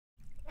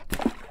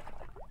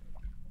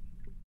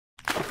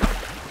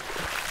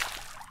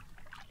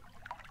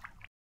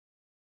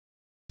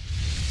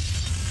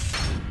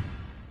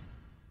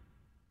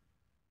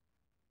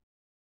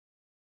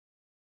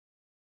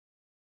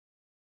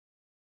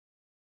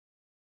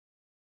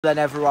Then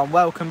everyone,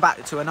 welcome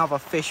back to another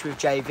Fish with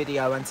Jay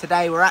video, and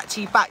today we're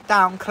actually back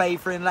down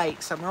Clavering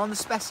Lakes and we're on the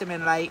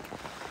Specimen Lake,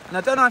 and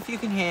I don't know if you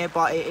can hear,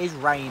 but it is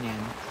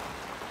raining.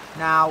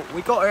 Now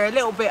we got here a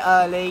little bit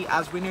early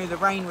as we knew the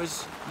rain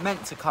was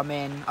meant to come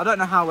in. I don't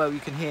know how well you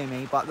can hear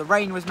me, but the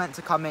rain was meant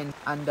to come in,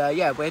 and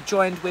yeah, we're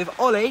joined with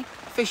Ollie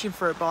fishing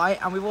for a bite,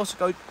 and we've also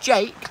got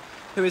Jake,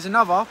 who is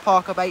another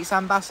Parker Baits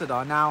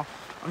ambassador. Now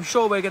I'm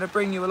sure we're going to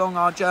bring you along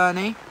our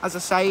journey. As I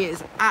say, it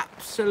is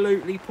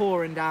absolutely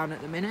pouring down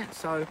at the minute,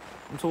 so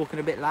I'm talking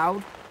a bit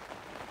loud.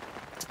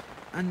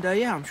 And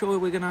yeah, I'm sure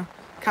we're going to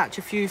catch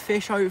a few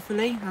fish,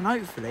 hopefully, and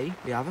hopefully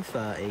we have a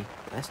 30.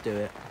 Let's do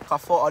it. I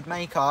thought I'd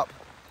make up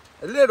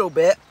a little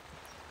bit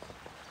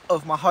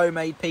of my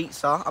homemade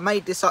pizza. I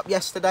made this up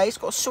yesterday. It's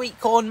got sweet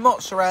corn,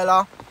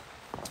 mozzarella,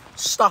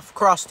 stuffed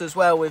crust as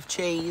well with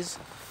cheese.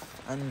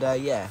 And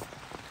yeah,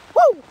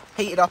 woo!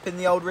 Heated up in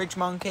the old Ridge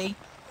Monkey.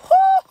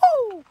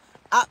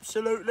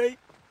 Absolutely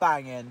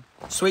banging.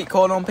 Sweet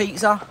corn on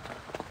pizza.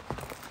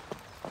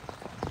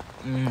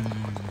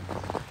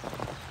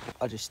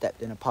 I just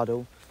stepped in a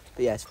puddle.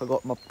 But yes, I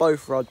got my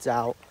both rods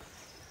out.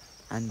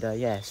 And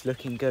yeah, it's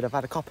looking good. I've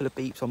had a couple of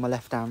beeps on my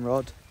left hand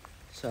rod.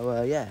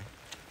 So yeah,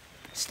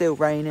 still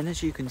raining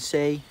as you can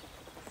see.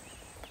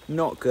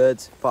 Not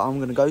good, but I'm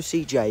going to go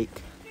see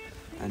Jake.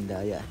 And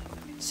yeah,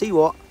 see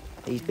what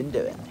he's been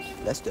doing.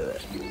 Let's do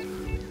it.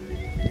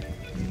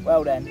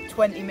 Well then,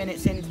 20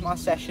 minutes into my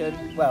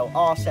session, well,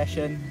 our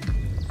session,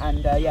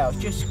 and yeah, I was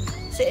just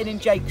sitting in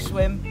Jake's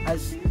swim,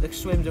 as the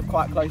swims are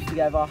quite close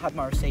together. I had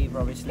my receiver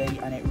obviously,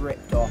 and it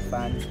ripped off,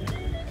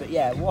 but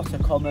yeah, what a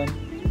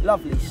common,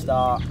 lovely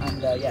start,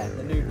 and yeah,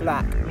 the new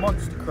black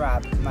monster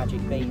crab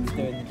magic beans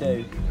doing the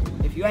do.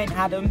 If you ain't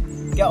had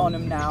them, get on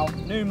them now.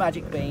 New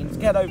magic beans,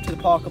 get over to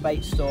the Parker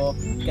Baits store,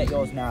 get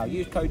yours now.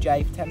 Use code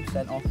J for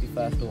 10% off your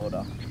first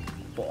order.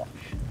 Bosh.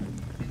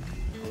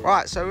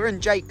 Right, so we're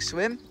in Jake's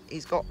swim.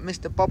 He's got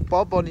Mr.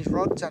 Bob on his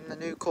rods and the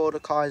new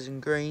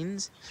Clavering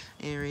greens.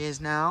 Here he is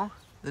now,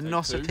 the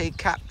Nosser Pig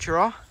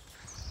capturer.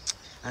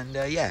 And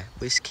yeah,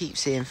 we just keep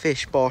seeing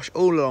fish bosh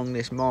all along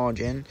this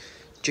margin.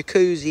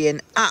 Jacuzzi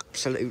in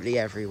absolutely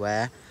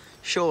everywhere.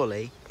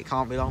 Surely it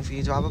can't be long for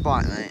you to have a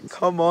bite, mate.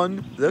 Come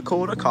on, the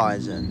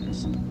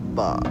Clavering.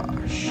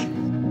 Bosh.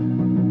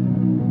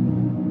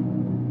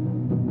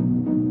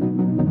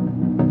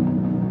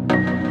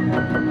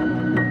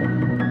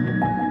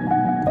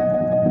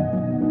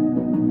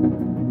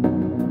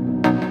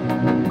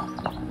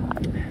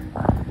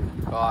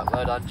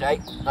 Well done,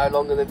 Jake. No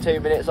longer than 2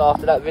 minutes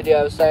after that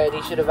video saying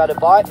he should have had a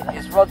bite,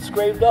 his rod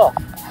screamed off.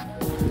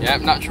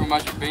 Yep, natural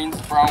magic beans,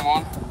 the brown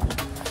one.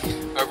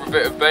 Over a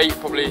bit of bait,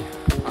 probably, I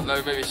don't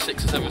know, maybe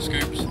 6 or 7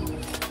 scoops.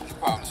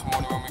 Put out this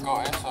morning when we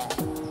got here,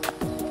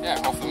 so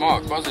yeah, off the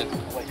mark, buzzing.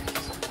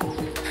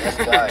 Let's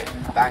go.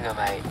 Banger,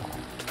 mate.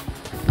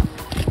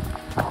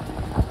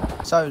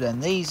 So then,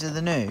 these are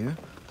the new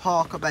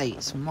Parker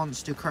Baits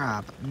Monster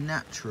Crab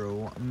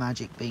Natural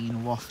Magic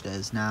Bean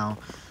Wafters. Now,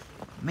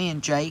 me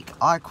and Jake,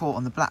 I caught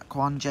on the black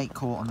one, Jake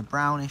caught on the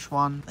brownish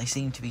one. They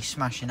seem to be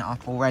smashing it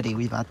up already.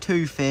 We've had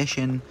 2 fish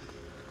in,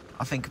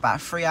 I think,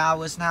 about 3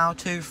 hours now,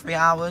 2-3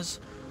 hours.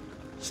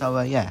 So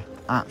yeah,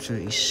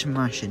 absolutely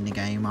smashing the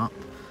game up.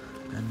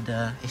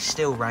 And it's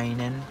still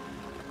raining,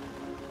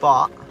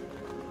 but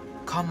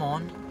come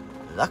on,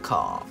 the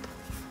carp.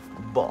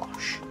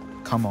 Bosh.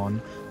 Come on,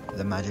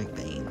 the magic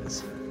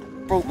beans.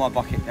 Brought my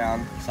bucket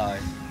down, so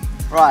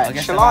right, I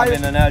guess I'm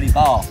having an early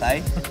bath,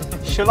 eh?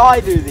 Shall I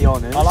do the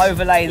honours? I'll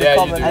overlay the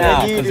comment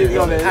now, and then you do the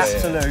honours.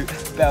 Absolute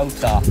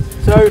belter.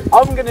 So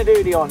I'm going to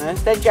do the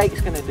honours, then Jake's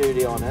going to do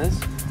the honours,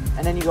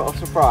 and then you got a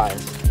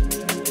surprise.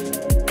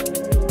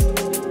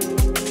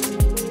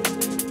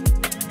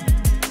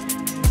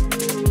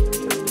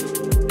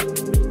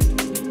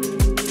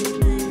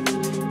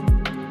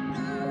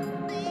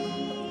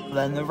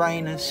 Then the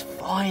rain is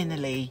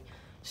finally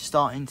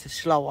starting to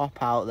slow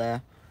up out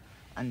there,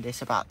 and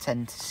it's about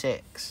 10 to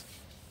 6.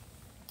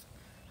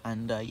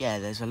 And yeah,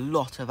 there's a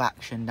lot of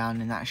action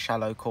down in that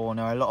shallow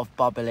corner, a lot of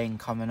bubbling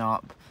coming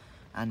up.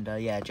 And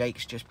yeah,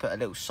 Jake's just put a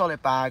little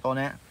solid bag on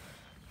it.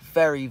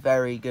 Very,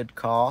 very good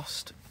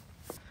cast.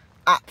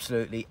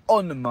 Absolutely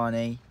on the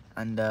money.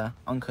 And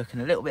I'm cooking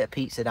a little bit of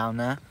pizza down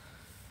there.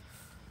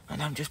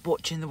 And I'm just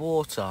watching the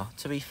water.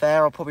 To be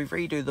fair, I'll probably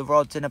redo the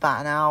rods in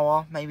about an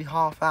hour, maybe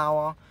half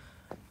hour.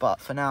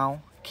 But for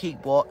now,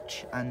 keep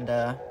watch and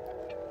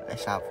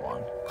let's have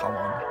one. Come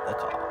on, the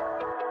car.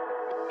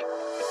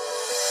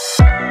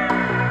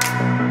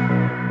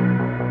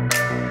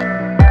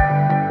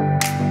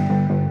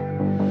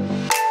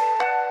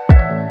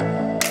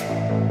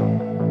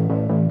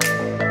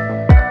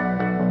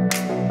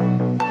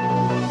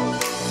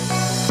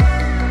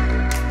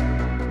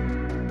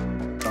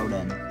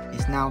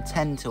 Now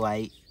 10 to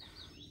 8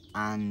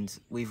 and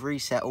we've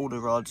reset all the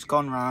rods,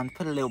 gone round,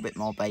 put a little bit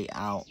more bait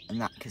out,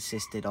 and that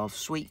consisted of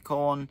sweet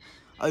corn,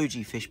 OG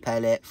fish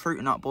pellet, fruit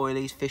and nut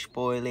boilies, fish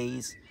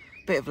boilies,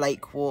 bit of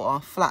lake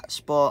water, flat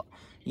spot,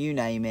 you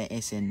name it,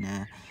 it's in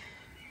there.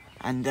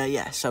 And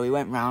yeah, so we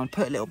went round,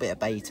 put a little bit of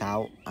bait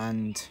out,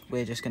 and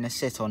we're just going to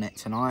sit on it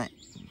tonight,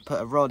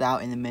 put a rod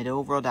out in the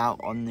middle, rod out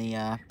on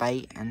the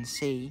bait, and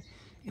see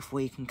if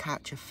we can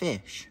catch a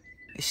fish.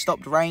 It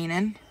stopped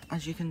raining,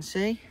 as you can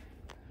see.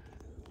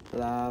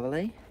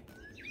 Lovely.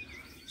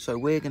 So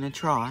we're going to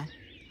try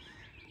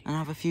and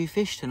have a few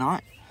fish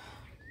tonight.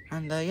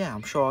 And yeah,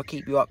 I'm sure I'll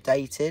keep you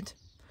updated.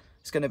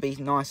 It's going to be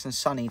nice and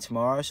sunny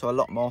tomorrow, so a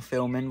lot more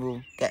filming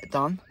will get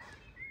done.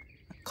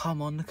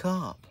 Come on the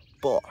carp.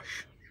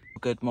 Bosh.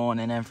 Good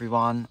morning,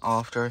 everyone.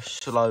 After a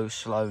slow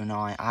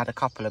night, I had a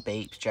couple of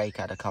beeps. Jake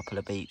had a couple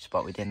of beeps,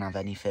 but we didn't have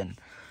anything.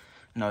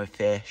 No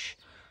fish.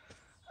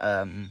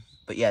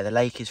 But yeah, the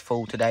lake is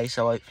full today,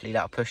 so hopefully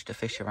that'll push the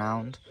fish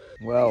around.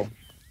 Well,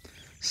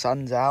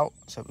 sun's out,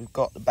 so we've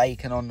got the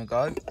bacon on the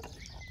go.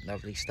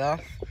 Lovely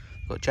stuff.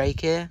 Got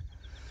Jake here.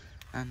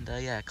 And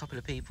yeah, a couple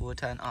of people were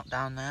turned up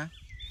down there.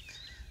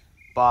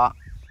 But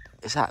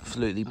it's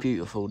absolutely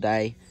beautiful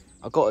day.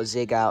 I've got a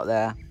zig out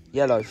there.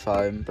 Yellow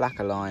foam, black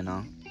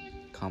liner.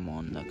 Come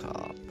on, the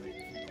carp.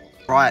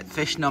 Right,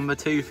 fish number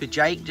 2 for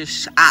Jake.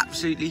 Just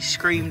absolutely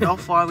screamed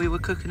off while we were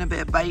cooking a bit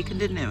of bacon,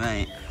 didn't it,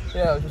 mate?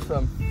 Yeah, I just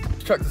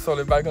chucked a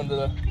solid bag under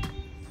the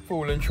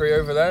fallen tree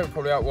over there.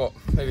 Probably out, what,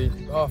 maybe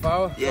half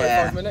hour,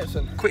 Yeah. 45 minutes.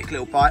 And Quick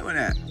little bite,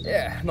 wasn't it?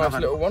 yeah, nice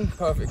little one,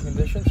 perfect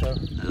condition. So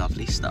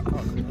Lovely stuff.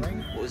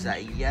 What was that,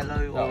 a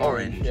yellow or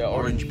orange? Yeah,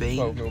 orange bean.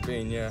 12mm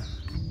bean, yeah.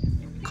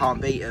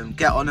 Can't beat them.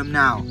 Get on them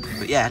now.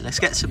 But yeah, let's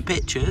get some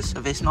pictures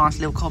of this nice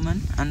little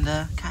common and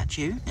catch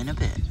you in a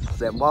bit.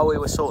 Then while we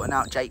were sorting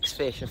out Jake's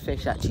fish, a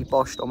fish actually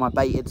boshed on my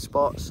baited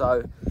spot,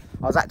 so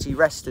I was actually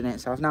resting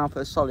it. So I've now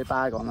put a solid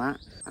bag on that,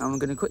 and I'm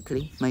going to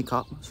quickly make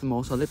up some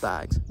more solid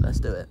bags.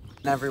 Let's do it.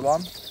 And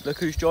everyone, look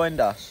who's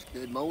joined us.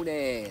 Good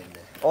morning.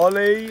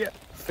 Ollie,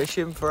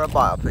 fishing for a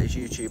bite. I'll put his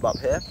YouTube up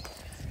here.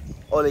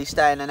 Ollie's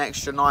staying an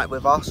extra night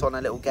with us on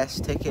a little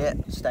guest ticket,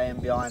 staying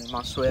behind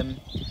my swim.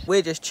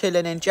 We're just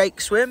chilling in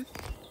Jake's swim.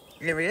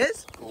 Here he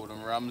is.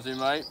 Gordon Ramsay,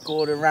 mate.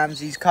 Gordon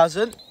Ramsay's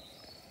cousin.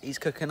 He's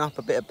cooking up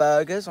a bit of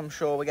burgers. I'm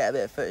sure we'll get a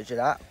bit of footage of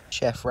that.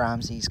 Chef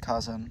Ramsay's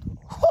cousin.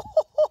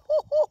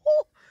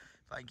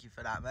 Thank you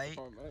for that, mate.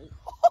 All right, mate.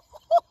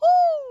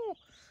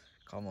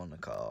 Come on, the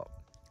carp.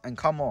 And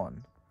come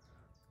on,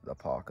 the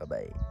Parker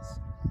baits.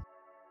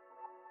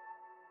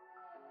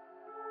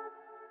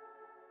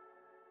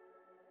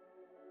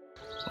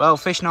 Well,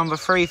 fish number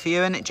 3 for you,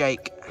 innit,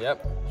 Jake?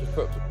 Yep, just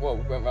we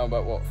went round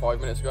about, what,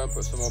 5 minutes ago and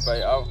put some more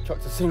bait out.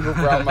 Chucked a single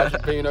brown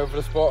magic bean over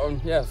the spot and,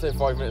 yeah, say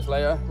 5 minutes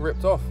later,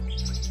 ripped off.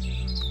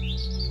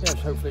 Yeah, just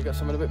hopefully get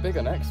something a bit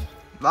bigger next.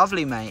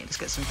 Lovely, mate. Let's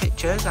get some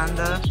pictures and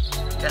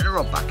get the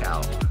rod back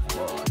out.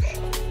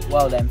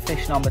 Well then,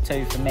 fish number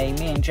 2 for me.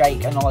 Me and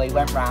Jake and Ollie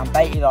went round,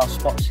 baited our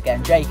spots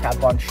again. Jake had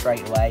one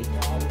straight away.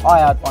 I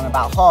had one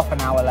about half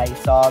an hour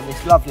later.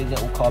 This lovely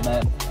little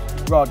comet.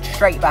 Rod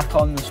straight back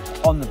on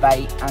the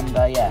bait,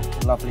 and yeah,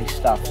 lovely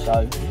stuff.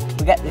 So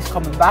we'll get this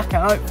coming back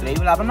and hopefully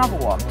we'll have another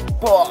one.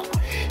 Bosh!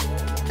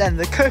 Then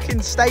the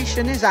cooking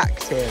station is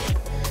active.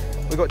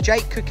 We've got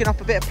Jake cooking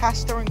up a bit of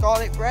pasta and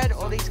garlic bread.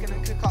 Ollie's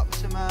going to cook up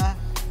some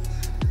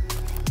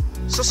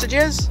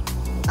sausages,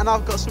 and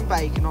I've got some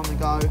bacon on the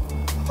go.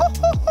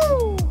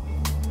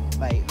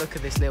 Mate, look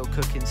at this little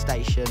cooking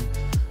station.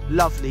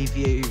 Lovely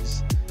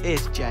views.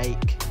 Here's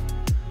Jake.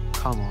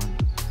 Come on,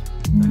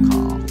 the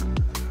carp.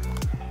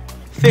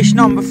 Fish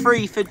number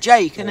 3 for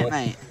Jake, isn't it,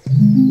 mate?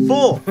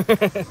 4.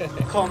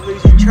 Can't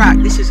lose the track.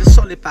 This is a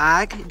solid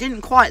bag. It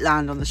didn't quite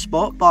land on the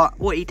spot, but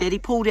what he did, he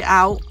pulled it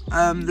out,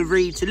 the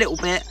reeds a little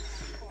bit,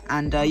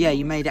 and yeah,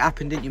 you made it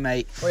happen, didn't you,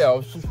 mate? Well, yeah, I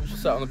was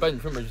just sat on the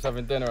bench, weren't we, just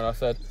having dinner, and I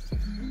said,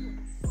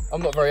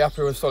 I'm not very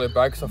happy with solid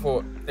bags. So I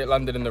thought it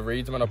landed in the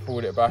reeds, and when I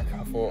pulled it back,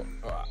 I thought,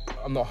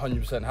 I'm not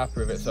 100%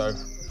 happy with it, so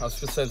I was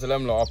just saying to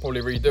them, I'll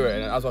probably redo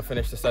it, and as I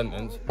finished the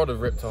sentence, I'd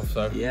have ripped off,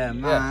 so yeah,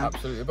 man. Yeah,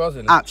 absolutely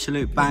buzzing.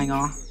 Absolute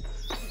banger.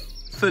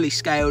 Fully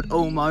scaled,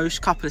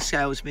 almost. Couple of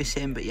scales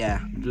missing, but yeah,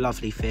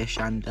 lovely fish.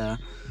 And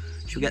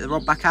should we get the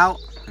rod back out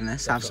and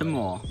let's have some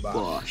more?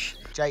 Bosh.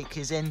 Jake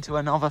is into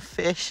another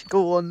fish.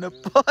 Go on, the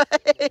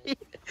boy.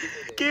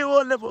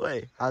 Go on, the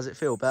boy. How's it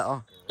feel?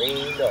 Better?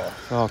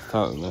 Oh,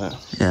 can't that.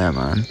 Yeah,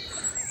 man.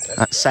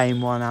 That same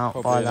one out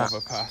Probably by that.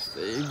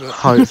 pasty, but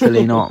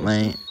Hopefully not,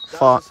 mate.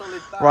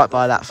 Right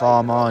by that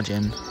far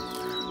margin.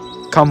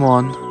 Come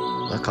on,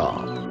 the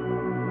carp.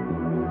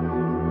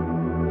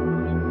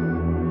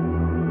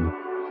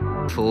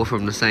 4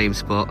 from the same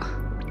spot.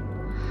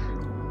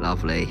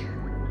 Lovely.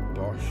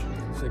 gosh,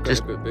 so it got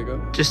a bit bigger.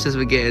 Just as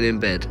we're getting in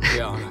bed.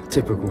 Yeah,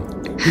 typical.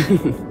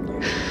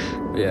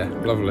 Yeah,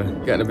 lovely.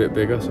 Getting a bit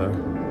bigger, so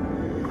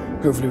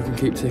hopefully we can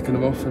keep taking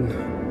them off. And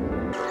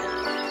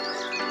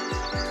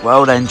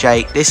well then,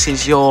 Jake, this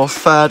is your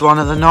 3rd one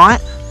of the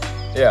night.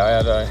 yeah, I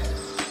had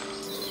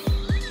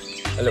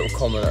a little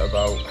comment at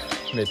about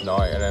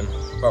midnight, and then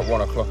about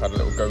 1 o'clock I had a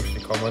little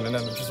ghostly comment, and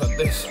then I just had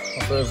this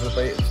off over the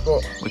baited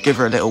spot. We'll give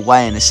her a little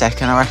weigh in a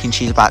second. I reckon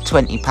she's about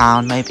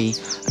 £20, maybe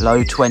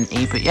low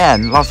 20, but yeah,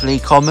 lovely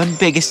common,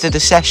 biggest of the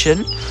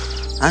session.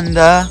 And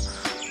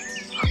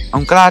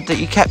I'm glad that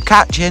you kept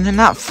catching, and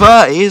that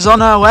 30 is on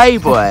her way,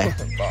 boy.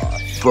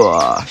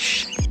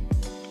 Bosh.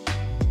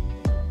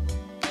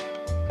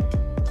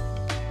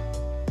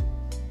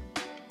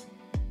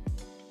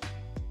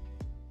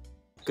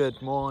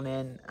 Good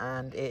morning,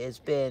 and it has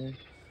been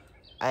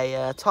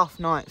a tough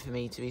night for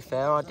me, to be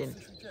fair. I didn't...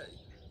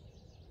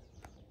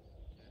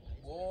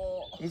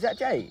 What? Is that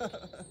Jake?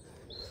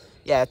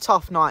 Yeah,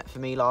 tough night for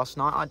me last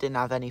night. I didn't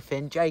have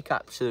anything. Jake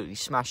absolutely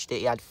smashed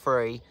it. He had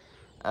 3.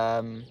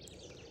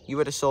 You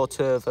would have saw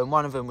 2 of them.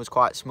 One of them was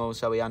quite small,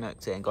 so he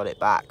unhooked it and got it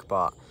back.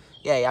 But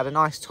yeah, he had a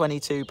nice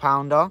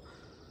 22-pounder.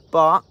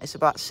 But it's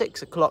about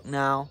 6 o'clock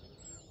now.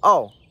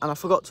 Oh, and I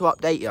forgot to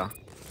update you.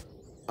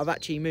 I've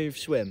actually moved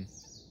swim.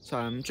 So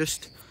I'm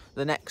just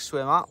the next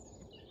swim up.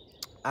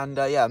 And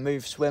yeah,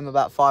 moved swim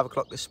about 5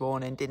 o'clock this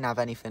morning. Didn't have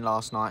anything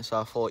last night, so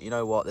I thought, you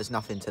know what, there's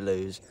nothing to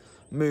lose.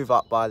 Move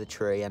up by the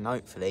tree, and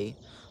hopefully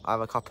I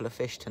have a couple of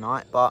fish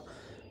tonight. But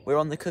we're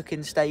on the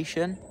cooking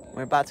station.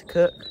 We're about to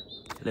cook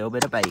a little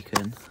bit of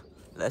bacon.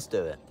 Let's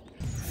do it.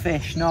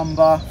 Fish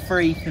number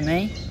 3 for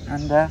me.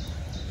 And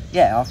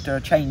yeah, after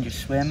a change of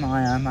swim,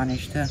 I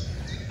managed to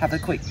have a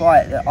quick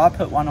bite. I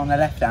put one on the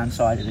left-hand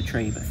side of the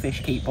tree, but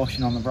fish keep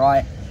washing on the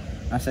right.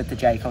 I said to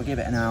Jake, I'll give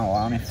it an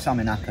hour, and if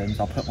something happens,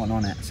 I'll put one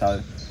on it. So,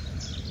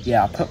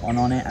 yeah, I put one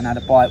on it and had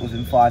a bite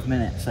within 5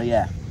 minutes. So,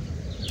 yeah,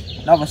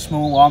 another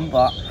small one,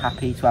 but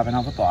happy to have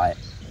another bite.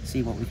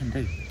 See what we can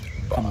do.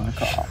 Come on,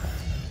 look up.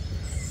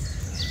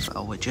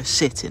 Well, we're just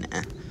sitting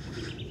here,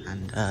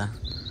 and a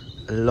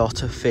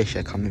lot of fish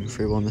are coming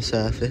through on the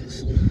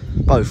surface.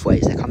 Both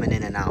ways, they're coming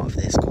in and out of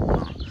this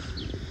corner.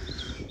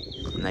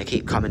 And they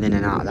keep coming in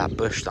and out of that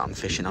bush that I'm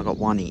fishing. I've got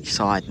one each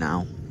side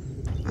now.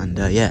 And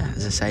yeah,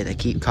 as I say, they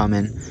keep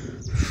coming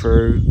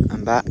through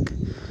and back.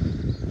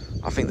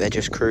 I think they're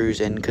just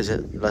cruising because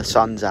the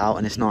sun's out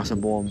and it's nice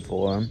and warm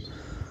for them.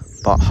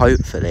 But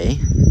hopefully,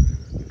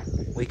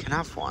 we can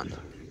have one.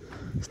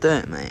 Let's do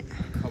it, mate.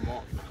 Come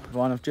on.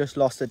 Everyone, I've just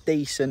lost a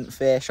decent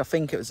fish. I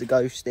think it was a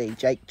ghostie.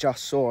 Jake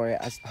just saw it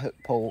as the hook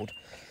pulled.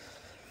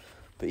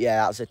 But yeah,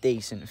 that was a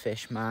decent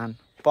fish, man.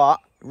 But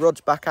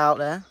rod's back out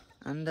there,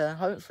 and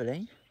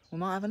hopefully we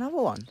might have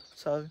another one.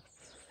 So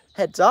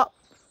heads up.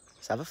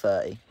 Let's have a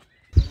 30.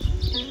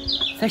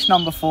 Fish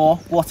number 4,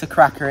 what a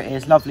cracker it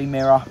is. Lovely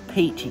mirror,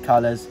 peachy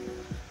colours.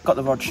 Got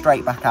the rod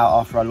straight back out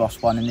after I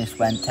lost one, and this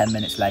went 10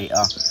 minutes later.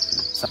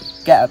 So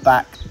get her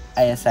back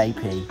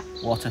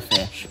ASAP. What a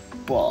fish.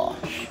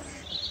 Bosh.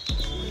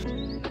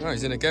 Oh,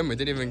 he's in again. We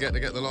didn't even get to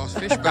get the last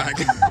fish back.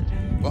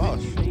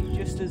 Bosh.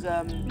 Just as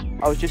I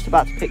was just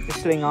about to pick the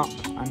sling up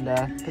and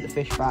put the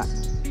fish back,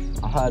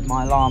 I heard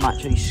my alarm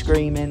actually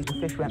screaming. The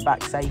fish went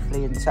back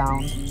safely and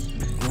sound.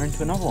 We're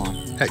into another one.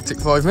 Hectic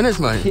 5 minutes,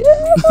 mate.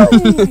 Yeah.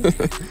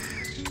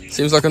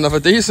 Seems like another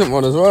decent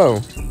one as well.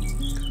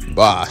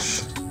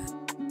 Bosh.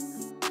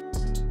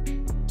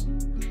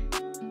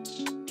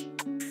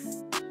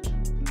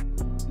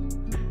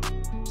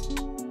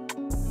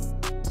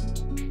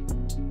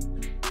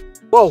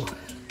 Whoa.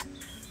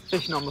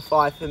 Fish number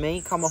 5 for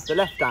me. Come off the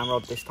left-hand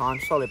rod this time.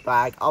 Solid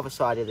bag, other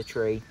side of the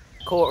tree.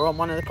 Caught her on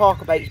one of the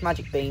Parker Baits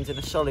magic beans in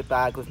a solid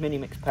bag with mini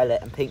mix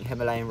pellet and pink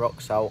Himalayan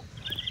rock salt.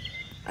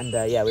 And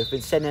yeah, we've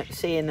been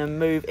seeing them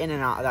move in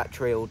and out of that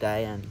tree all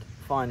day, and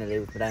finally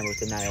we've been able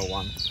to nail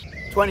one.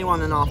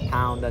 21.5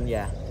 pound, and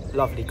yeah,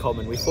 lovely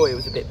common. We thought it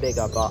was a bit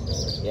bigger, but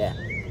yeah,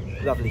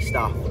 lovely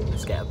stuff.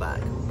 Let's get it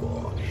back.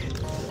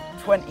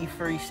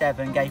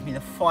 23.7 gave me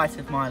the fight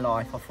of my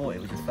life. I thought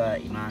it was a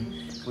 30, man.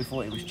 We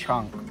thought it was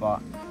chunk,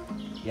 but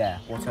yeah,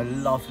 what a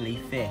lovely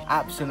fish.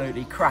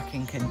 Absolutely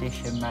cracking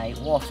condition, mate.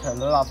 What a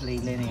lovely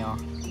linear.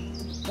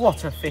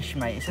 What a fish,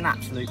 mate. It's an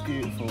absolute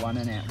beautiful one,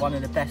 isn't it? One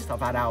of the best I've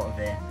had out of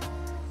here.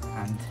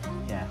 And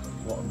yeah,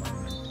 what a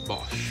moment.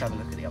 Bosh. Let's have a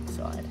look at the other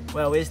side.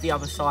 Well, here's the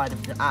other side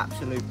of the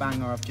absolute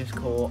banger I've just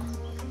caught.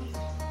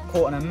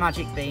 Caught on a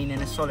magic bean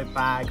in a solid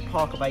bag,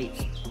 Parker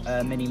Baits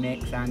mini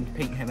mix and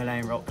pink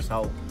Himalayan rock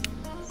salt.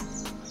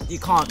 You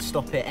can't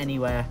stop it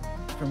anywhere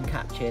from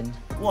catching.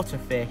 What a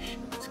fish.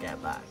 Let's get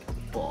it back.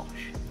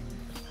 Bosh.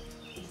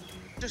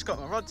 Just got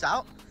my rods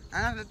out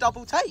and had a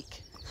double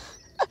take.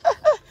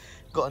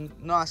 Got a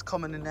nice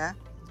common in there,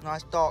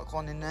 nice dark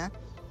one in there.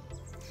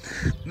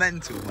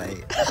 Mental,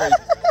 mate.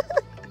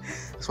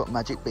 That's what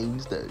magic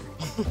beans do.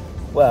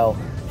 Well,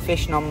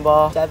 fish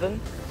number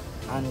 7,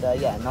 and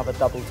yeah, another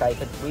double take.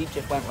 We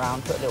just went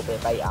round, put a little bit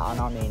of bait out, and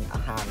I mean a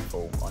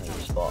handful on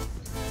each spot.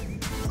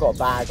 Got a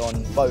bag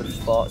on both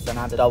spots and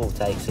had a double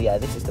take. So yeah,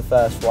 this is the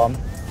first one.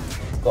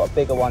 Got a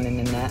bigger one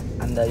in the net,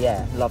 and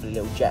yeah, lovely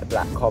little jet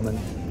black common.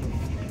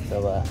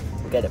 So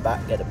we'll get it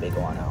back, get a bigger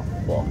one out.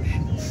 Wash.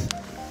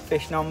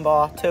 Fish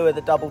number 2 of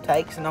the double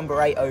takes,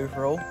 number 8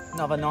 overall.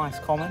 Another nice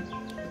common.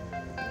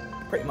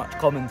 Pretty much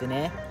commons in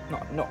here.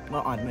 Not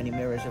had many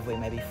mirrors, have we?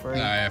 Maybe 3. No,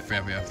 yeah, 3,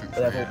 I think. But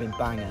they've all been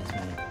bangers,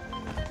 mate.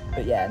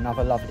 But yeah,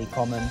 another lovely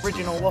common.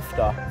 Original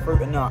wafter,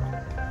 fruit and nut.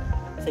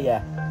 So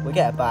yeah, we'll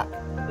get it back.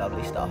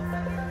 Lovely stuff.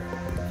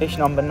 Fish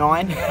number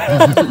 9.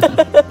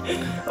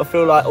 I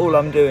feel like all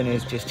I'm doing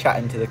is just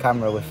chatting to the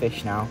camera with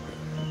fish now.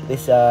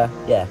 This,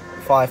 yeah,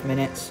 5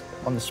 minutes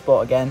on the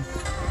spot again.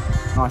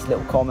 Nice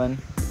little common.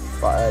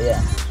 But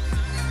yeah,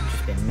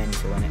 just been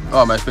mental, innit, man?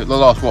 Oh, mate, the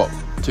last, what,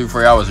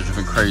 2-3 hours have just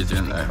been crazy,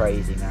 isn't they?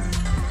 Crazy, man.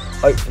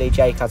 Hopefully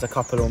Jake has a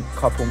couple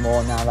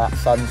more now that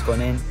sun's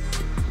gone in.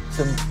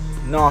 Some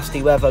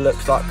nasty weather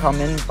looks like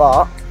coming,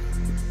 but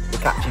we're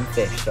catching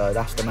fish, so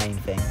that's the main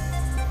thing.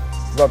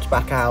 Rod's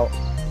back out,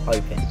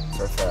 hoping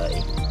for a 30.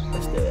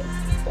 Let's do it.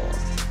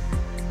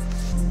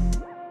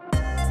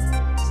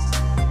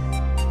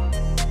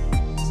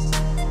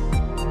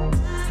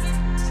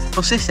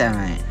 What's this then,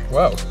 mate?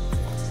 Well,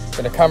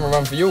 been a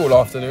cameraman for you all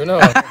afternoon,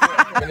 haven't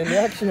I? Been in the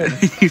action.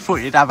 You thought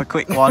you'd have a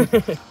quick one.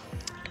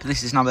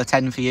 This is number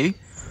 10 for you.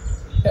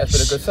 Yeah, it's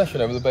been a good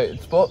session over the baited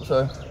spot,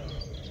 so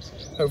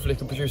hopefully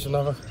can produce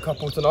another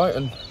couple tonight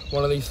and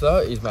one of these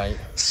 30s, mate.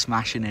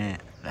 Smashing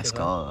it. Let's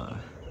go.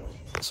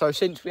 So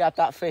since we had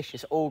that fish,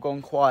 it's all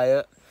gone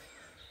quiet.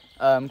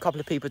 A couple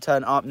of people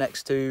turned up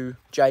next to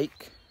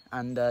Jake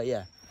and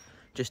yeah,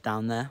 just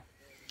down there.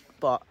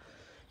 But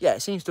yeah,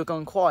 it seems to have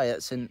gone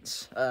quiet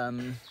since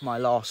my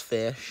last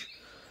fish,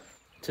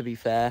 to be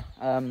fair.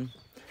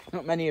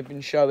 Not many have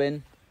been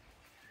showing,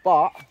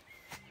 but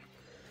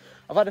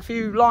I've had a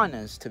few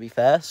liners, to be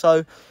fair.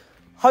 So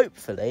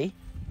hopefully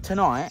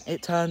tonight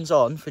it turns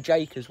on for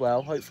Jake as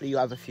well. Hopefully you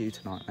have a few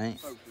tonight,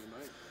 mate. Hopefully,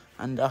 mate.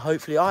 And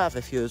hopefully I have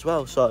a few as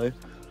well. So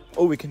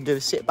all we can do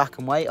is sit back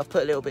and wait. I've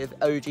put a little bit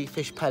of OG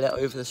fish pellet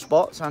over the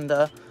spots and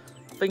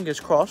fingers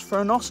crossed for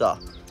an osser.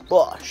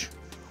 Bosh.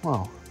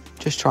 Well,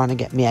 just trying to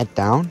get my head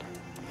down.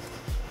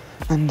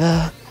 And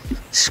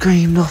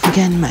screamed off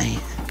again,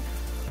 mate.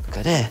 Look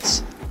at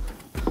this.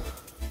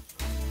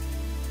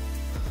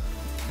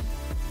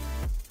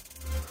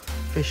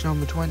 Fish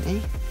number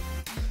 20.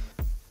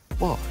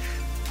 Wash.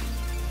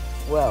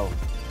 Well,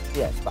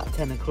 yeah, it's about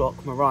 10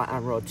 o'clock. My right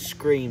hand rod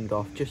screamed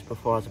off just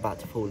before I was about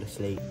to fall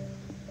asleep.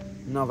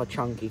 Another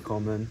chunky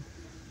common.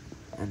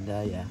 And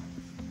yeah,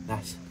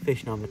 that's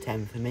fish number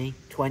 10 for me.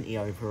 20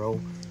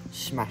 overall.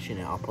 Smashing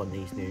it up on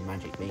these new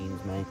magic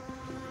beans, mate.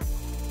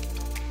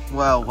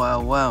 Well,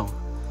 well, well.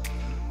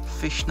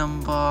 Fish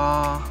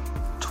number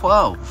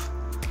 12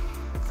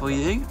 for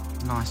you.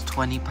 Nice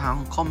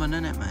 £20 common,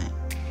 innit, mate?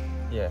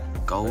 Yeah.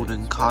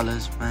 Golden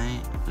colours,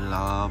 mate.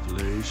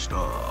 Lovely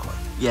stuff.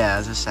 Yeah,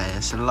 as I say,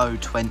 it's a low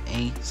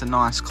 20. It's a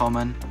nice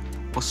common.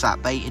 What's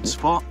that, baited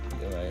spot?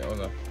 Yeah, mate, on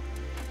the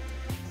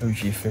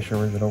OG Fish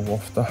original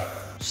wafter.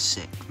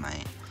 Sick,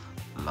 mate.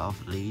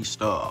 Lovely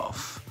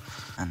stuff.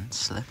 And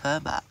slip her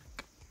back.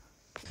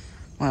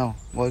 Well,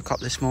 woke up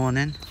this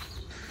morning,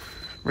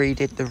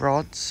 redid the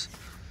rods,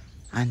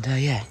 and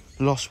yeah,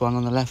 lost one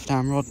on the left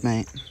hand rod,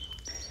 mate.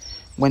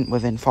 Went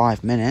within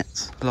 5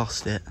 minutes,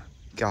 lost it,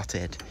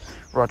 gutted.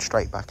 Rod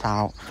straight back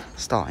out,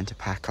 starting to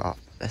pack up.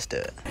 Let's do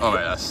it. Oh,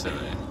 mate, that's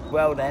silly.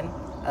 Well then,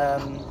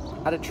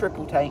 had a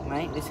triple take,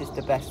 mate. This is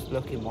the best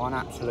looking one,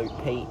 absolute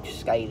peach,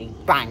 scaling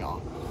banger.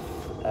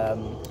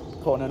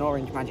 Put on an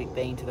orange magic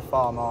bean to the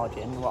far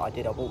margin. What I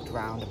did, I walked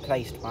around and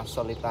placed my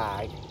solid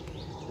bag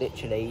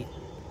literally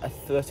a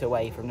foot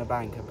away from the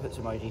bank and put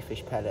some OG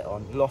fish pellet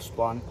on. Lost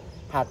one,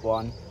 had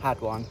one, had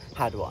one,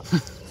 had one.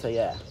 So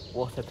yeah,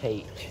 what a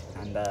peach.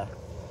 And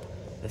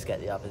let's get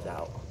the others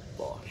out.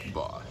 Bosh.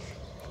 Bosh.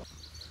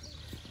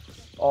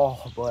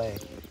 Oh boy,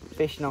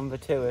 fish number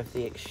 2 of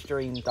the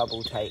extreme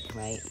double take,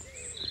 mate.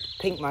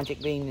 Pink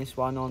magic bean, this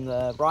one on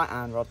the right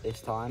hand rod this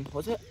time,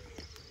 was it?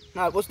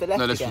 No, it was the left.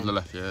 No, this again. was the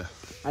left, yeah.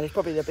 And it's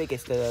probably the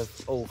biggest of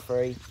all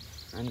three.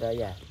 And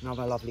yeah,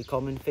 another lovely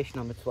common. Fish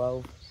number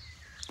 12.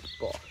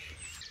 Bosh.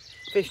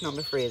 Fish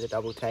number 3 of the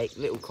double take.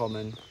 Little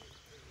common.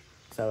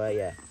 So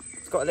yeah,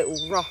 it's got a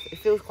little rough. It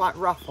feels quite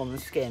rough on the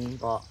skin,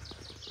 but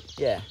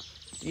yeah.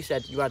 You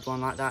said you had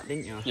one like that,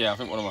 didn't you? Yeah, I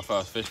think one of my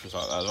first fish was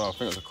like that as well. I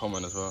think it was a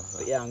common as well. So.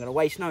 But yeah, I'm going to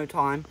waste no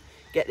time.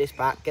 Get this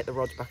back, get the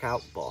rods back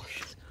out.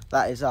 Bosh.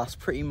 That is us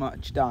pretty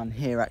much done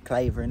here at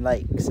Clavering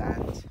Lakes.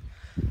 And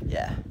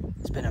yeah,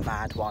 it's been a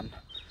mad one.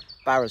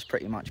 Barra's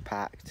pretty much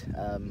packed.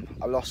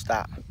 I lost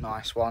that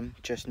nice one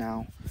just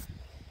now.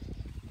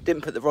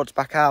 Didn't put the rods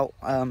back out,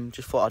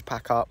 just thought I'd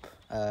pack up.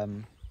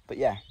 But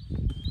yeah,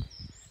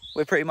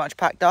 we're pretty much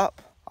packed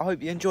up. I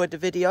hope you enjoyed the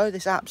video.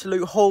 This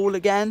absolute haul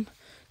again,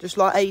 just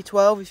like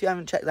A12. If you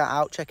haven't checked that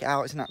out, check it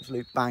out. It's an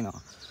absolute banger.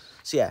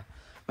 So yeah,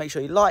 make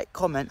sure you like,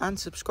 comment and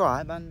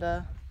subscribe,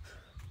 and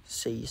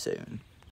see you soon.